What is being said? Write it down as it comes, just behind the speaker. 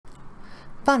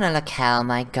Bona locale,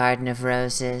 my garden of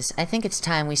roses. I think it's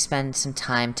time we spend some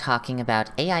time talking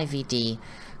about AIVD,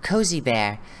 Cozy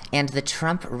Bear, and the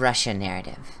Trump-Russia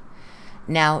narrative.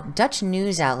 Now, Dutch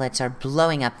news outlets are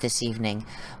blowing up this evening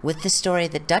with the story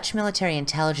that Dutch Military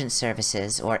Intelligence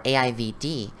Services, or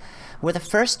AIVD, were the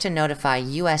first to notify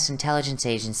U.S. intelligence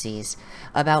agencies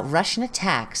about Russian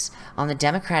attacks on the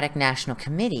Democratic National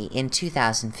Committee in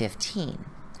 2015.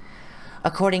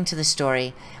 According to the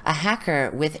story, a hacker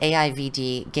with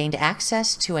AIVD gained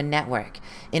access to a network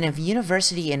in a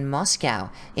university in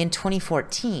Moscow in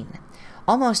 2014,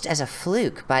 almost as a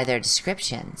fluke by their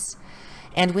descriptions,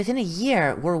 and within a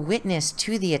year were witness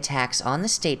to the attacks on the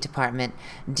State Department,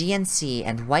 DNC,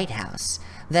 and White House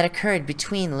that occurred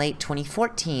between late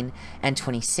 2014 and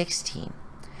 2016.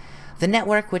 The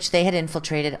network which they had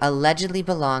infiltrated allegedly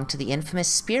belonged to the infamous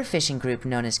spear phishing group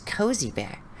known as Cozy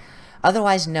Bear,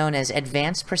 otherwise known as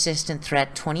Advanced Persistent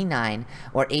Threat 29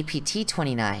 or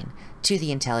APT-29 to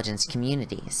the intelligence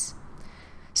communities.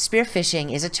 Spear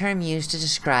phishing is a term used to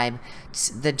describe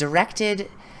the directed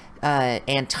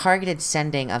and targeted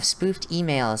sending of spoofed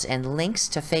emails and links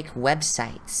to fake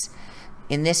websites,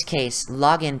 in this case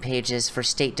login pages for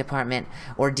State Department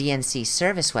or DNC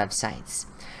service websites,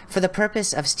 for the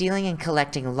purpose of stealing and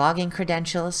collecting login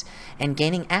credentials and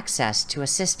gaining access to a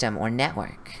system or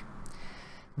network.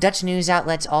 Dutch news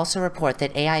outlets also report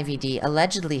that AIVD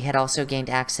allegedly had also gained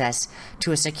access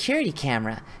to a security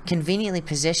camera conveniently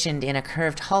positioned in a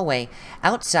curved hallway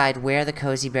outside where the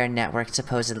Cozy Bear network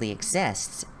supposedly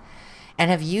exists,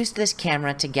 and have used this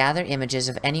camera to gather images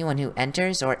of anyone who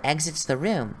enters or exits the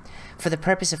room for the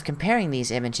purpose of comparing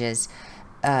these images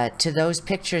to those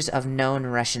pictures of known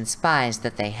Russian spies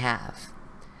that they have.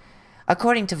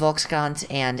 According to Volkskrant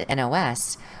and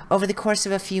NOS, over the course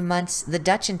of a few months, the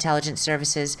Dutch intelligence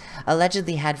services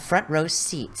allegedly had front-row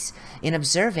seats in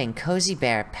observing Cozy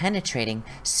Bear penetrating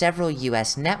several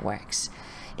U.S. networks,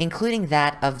 including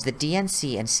that of the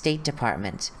DNC and State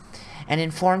Department, and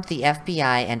informed the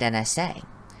FBI and NSA.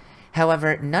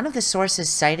 However, none of the sources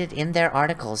cited in their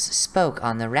articles spoke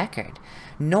on the record,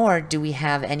 nor do we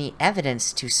have any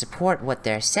evidence to support what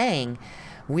they're saying.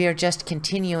 We are just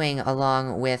continuing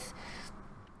along with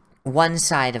one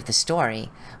side of the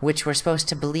story, which we're supposed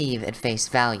to believe at face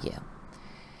value.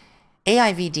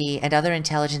 AIVD and other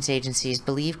intelligence agencies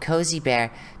believe Cozy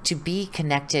Bear to be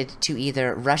connected to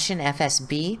either Russian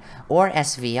FSB or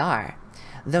SVR,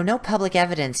 though no public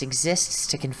evidence exists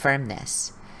to confirm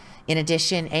this. In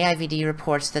addition, AIVD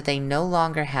reports that they no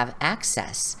longer have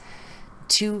access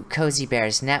to Cozy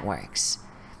Bear's networks,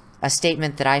 a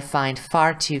statement that I find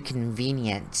far too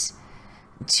convenient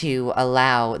to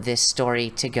allow this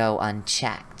story to go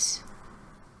unchecked.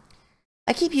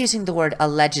 I keep using the word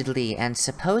allegedly and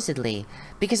supposedly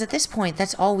because at this point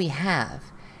that's all we have,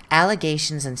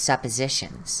 allegations and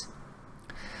suppositions.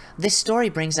 This story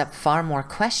brings up far more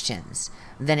questions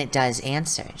than it does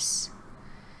answers.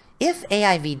 If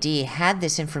AIVD had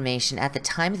this information at the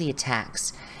time of the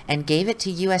attacks and gave it to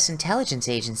U.S. intelligence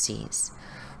agencies,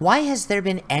 why has there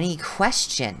been any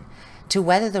question to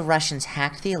whether the Russians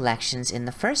hacked the elections in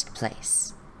the first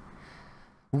place?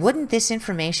 Wouldn't this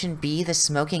information be the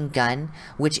smoking gun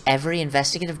which every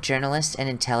investigative journalist and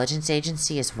intelligence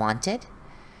agency has wanted?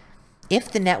 If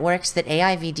the networks that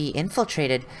AIVD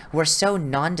infiltrated were so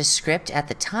nondescript at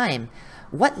the time,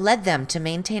 what led them to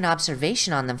maintain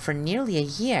observation on them for nearly a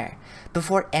year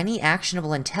before any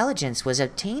actionable intelligence was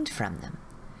obtained from them?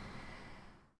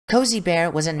 Cozy Bear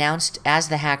was announced as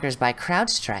the hackers by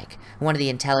CrowdStrike, one of the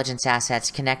intelligence assets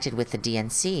connected with the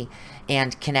DNC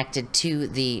and connected to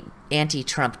the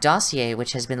anti-Trump dossier,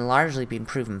 which has been largely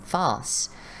proven false,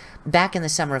 back in the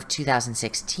summer of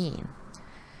 2016.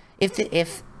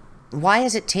 Why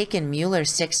has it taken Mueller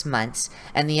 6 months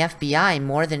and the FBI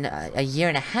more than a year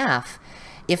and a half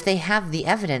if they have the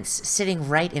evidence sitting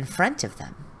right in front of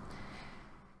them?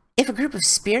 If a group of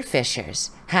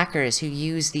spearfishers, hackers who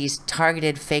use these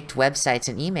targeted faked websites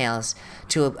and emails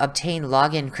to obtain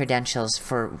login credentials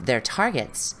for their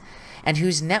targets, and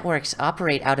whose networks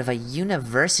operate out of a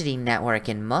university network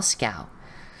in Moscow,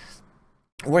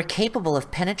 were capable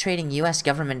of penetrating U.S.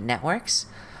 government networks,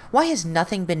 why has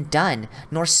nothing been done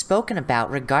nor spoken about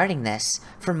regarding this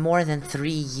for more than 3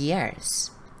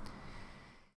 years?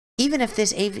 Even if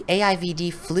this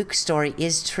AIVD fluke story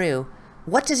is true,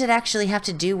 what does it actually have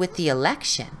to do with the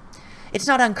election? It's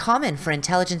not uncommon for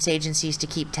intelligence agencies to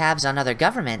keep tabs on other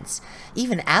governments,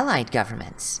 even allied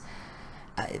governments,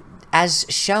 as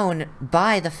shown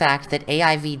by the fact that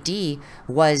AIVD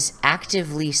was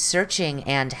actively searching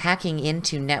and hacking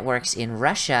into networks in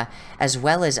Russia as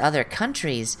well as other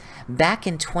countries back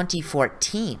in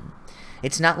 2014.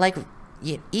 It's not like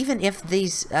even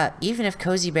if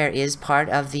Cozy Bear is part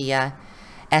of the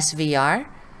SVR,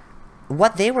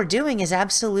 what they were doing is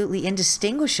absolutely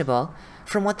indistinguishable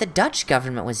from what the Dutch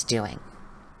government was doing.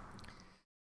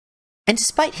 And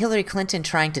despite Hillary Clinton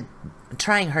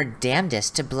trying her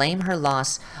damnedest to blame her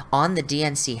loss on the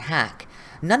DNC hack,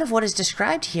 none of what is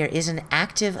described here is an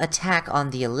active attack on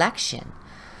the election,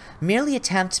 merely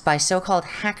attempts by so-called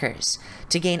hackers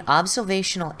to gain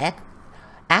observational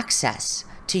access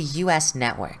to U.S.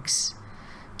 networks.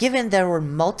 Given there were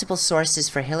multiple sources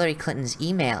for Hillary Clinton's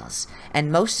emails,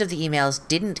 and most of the emails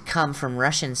didn't come from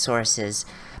Russian sources,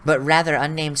 but rather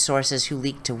unnamed sources who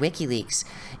leaked to WikiLeaks,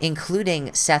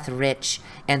 including Seth Rich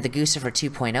and the Guccifer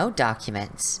 2.0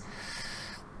 documents,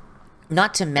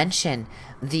 not to mention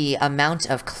the amount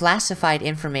of classified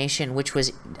information which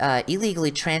was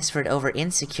illegally transferred over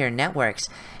insecure networks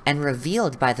and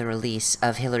revealed by the release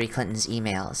of Hillary Clinton's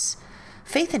emails.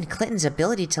 Faith in Clinton's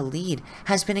ability to lead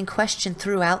has been in question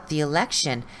throughout the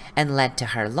election and led to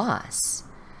her loss.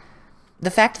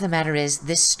 The fact of the matter is,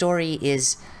 this story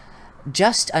is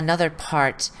just another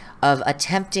part of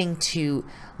attempting to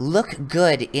look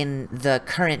good in the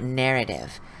current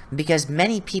narrative, because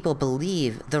many people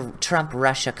believe the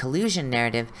Trump-Russia collusion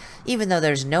narrative, even though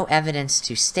there's no evidence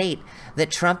to state that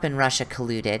Trump and Russia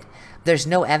colluded. There's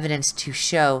no evidence to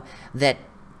show that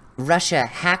Russia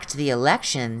hacked the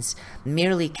elections,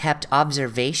 merely kept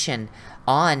observation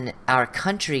on our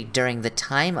country during the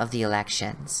time of the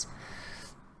elections.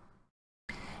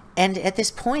 And at this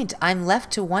point, I'm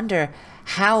left to wonder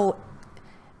how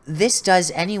this does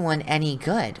anyone any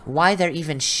good, why they're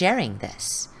even sharing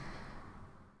this.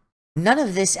 None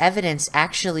of this evidence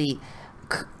actually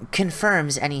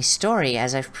confirms any story,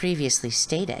 as I've previously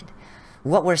stated.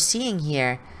 What we're seeing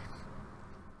here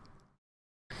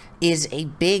is a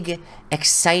big,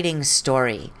 exciting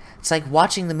story. It's like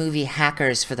watching the movie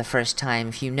Hackers for the first time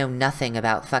if you know nothing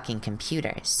about fucking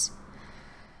computers.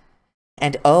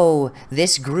 And oh,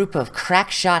 this group of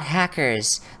crackshot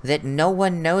hackers that no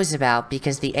one knows about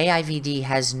because the AIVD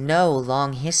has no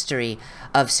long history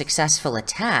of successful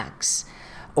attacks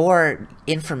or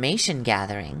information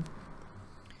gathering,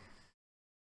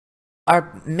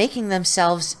 are making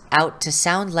themselves out to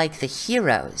sound like the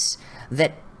heroes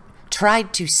that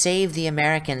tried to save the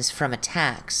Americans from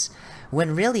attacks,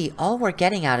 when really all we're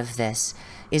getting out of this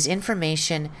is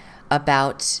information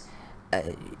about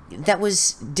that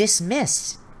was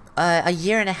dismissed a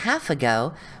year and a half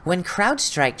ago when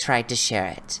CrowdStrike tried to share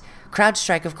it.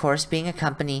 CrowdStrike, of course, being a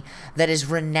company that is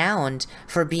renowned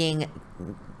for being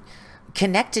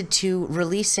connected to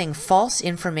releasing false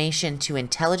information to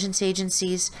intelligence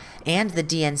agencies and the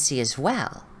DNC as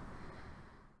well.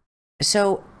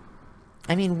 So,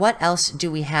 I mean, what else do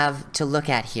we have to look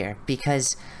at here?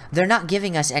 Because they're not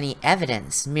giving us any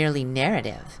evidence, merely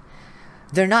narrative.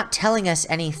 They're not telling us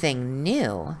anything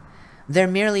new. They're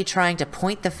merely trying to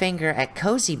point the finger at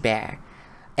Cozy Bear,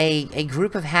 a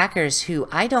group of hackers who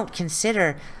I don't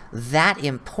consider that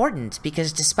important,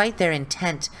 because despite their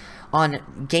intent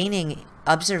on gaining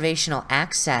observational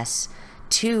access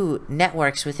to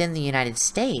networks within the United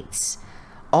States,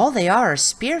 all they are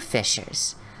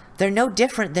spearfishers. They're no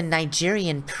different than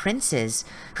Nigerian princes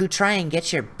who try and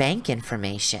get your bank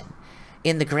information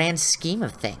in the grand scheme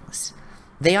of things.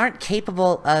 They aren't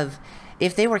capable of,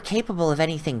 if they were capable of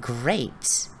anything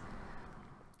great,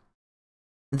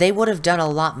 they would have done a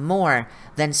lot more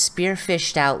than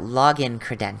spearfished out login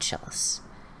credentials.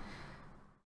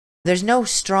 There's no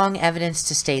strong evidence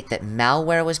to state that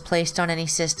malware was placed on any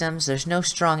systems. There's no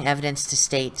strong evidence to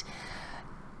state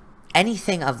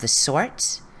anything of the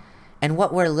sort. And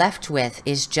what we're left with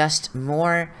is just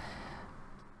more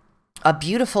a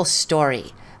beautiful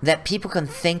story that people can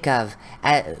think of,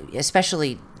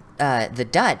 especially the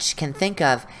Dutch, can think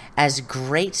of as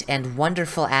great and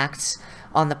wonderful acts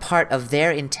on the part of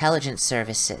their intelligence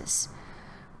services,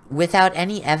 without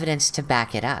any evidence to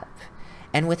back it up.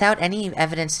 And without any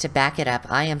evidence to back it up,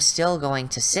 I am still going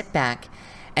to sit back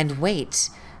and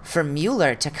wait for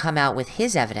Mueller to come out with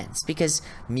his evidence, because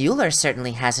Mueller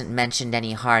certainly hasn't mentioned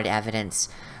any hard evidence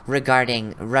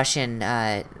regarding Russian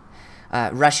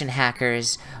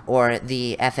hackers or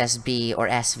the FSB or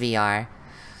SVR.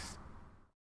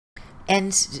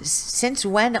 And since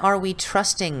when are we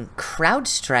trusting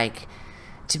CrowdStrike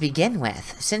to begin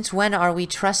with? Since when are we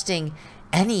trusting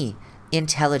any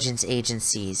intelligence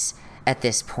agencies at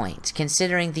this point,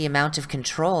 considering the amount of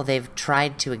control they've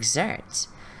tried to exert?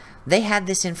 They had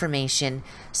this information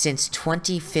since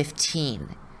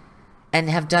 2015 and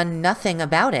have done nothing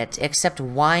about it except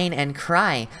whine and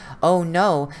cry, "Oh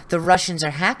no, the Russians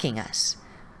are hacking us."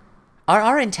 Are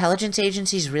our intelligence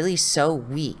agencies really so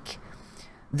weak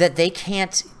that they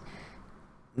can't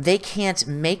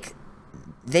make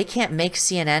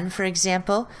CNN, for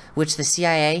example, which the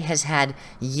CIA has had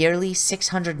yearly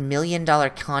 $600 million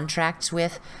contracts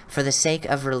with for the sake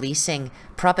of releasing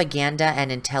propaganda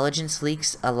and intelligence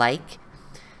leaks alike,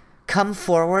 come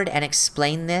forward and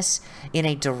explain this in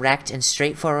a direct and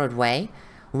straightforward way.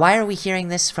 Why are we hearing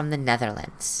this from the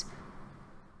Netherlands?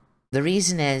 The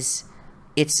reason is,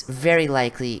 it's very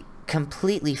likely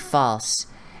completely false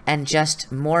and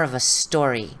just more of a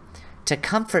story to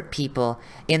comfort people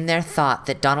in their thought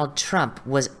that Donald Trump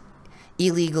was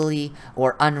illegally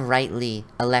or unrightly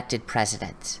elected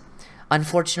president.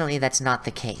 Unfortunately, that's not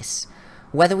the case.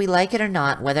 Whether we like it or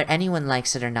not, whether anyone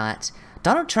likes it or not,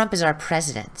 Donald Trump is our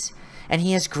president, and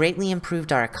he has greatly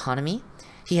improved our economy.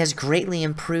 He has greatly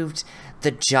improved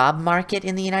the job market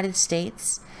in the United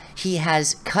States. He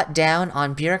has cut down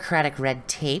on bureaucratic red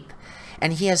tape,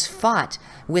 and he has fought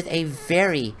with a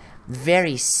very,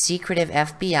 very secretive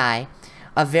FBI,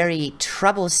 a very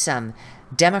troublesome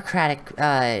Democratic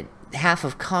half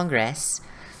of Congress,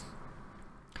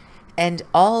 and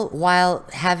all while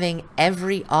having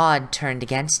every odd turned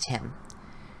against him.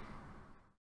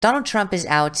 Donald Trump is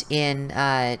out in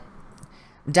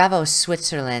Davos,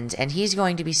 Switzerland, and he's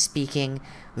going to be speaking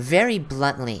very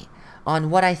bluntly on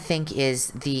what I think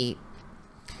is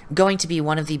going to be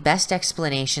one of the best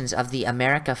explanations of the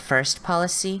America First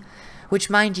policy, which,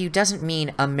 mind you, doesn't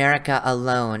mean America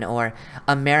alone or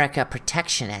America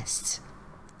protectionists.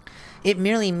 It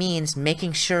merely means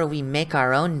making sure we make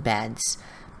our own beds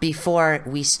before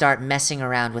we start messing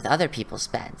around with other people's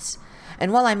beds.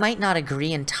 And while I might not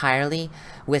agree entirely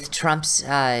with Trump's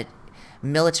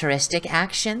militaristic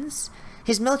actions,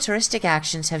 his militaristic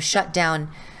actions have shut down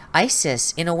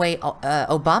ISIS in a way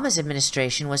Obama's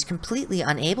administration was completely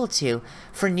unable to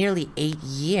for nearly 8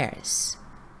 years.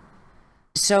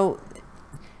 So,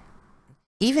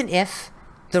 even if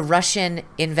the Russian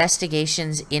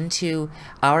investigations into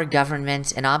our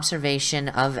government and observation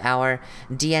of our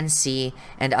DNC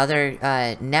and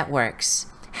other networks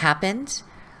happened,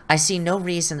 I see no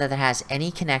reason that it has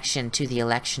any connection to the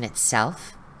election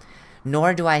itself,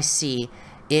 nor do I see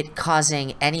it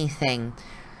causing anything,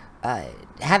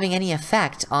 having any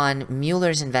effect on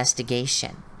Mueller's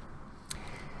investigation.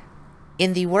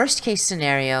 In the worst case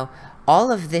scenario,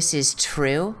 all of this is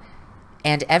true,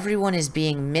 and everyone is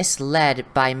being misled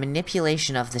by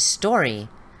manipulation of the story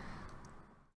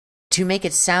to make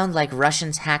it sound like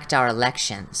Russians hacked our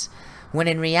elections, when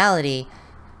in reality,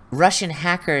 Russian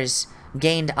hackers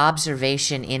gained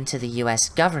observation into the US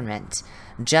government,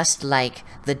 just like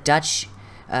the Dutch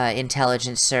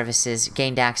intelligence services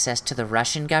gained access to the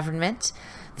Russian government,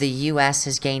 the US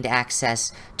has gained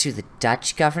access to the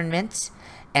Dutch government,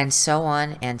 and so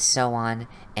on, and so on,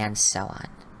 and so on.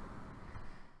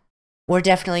 We're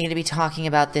definitely going to be talking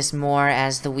about this more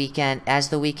as the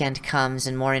weekend comes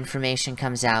and more information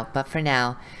comes out, but for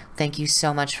now, thank you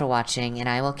so much for watching, and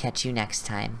I will catch you next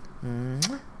time.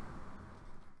 Mwah.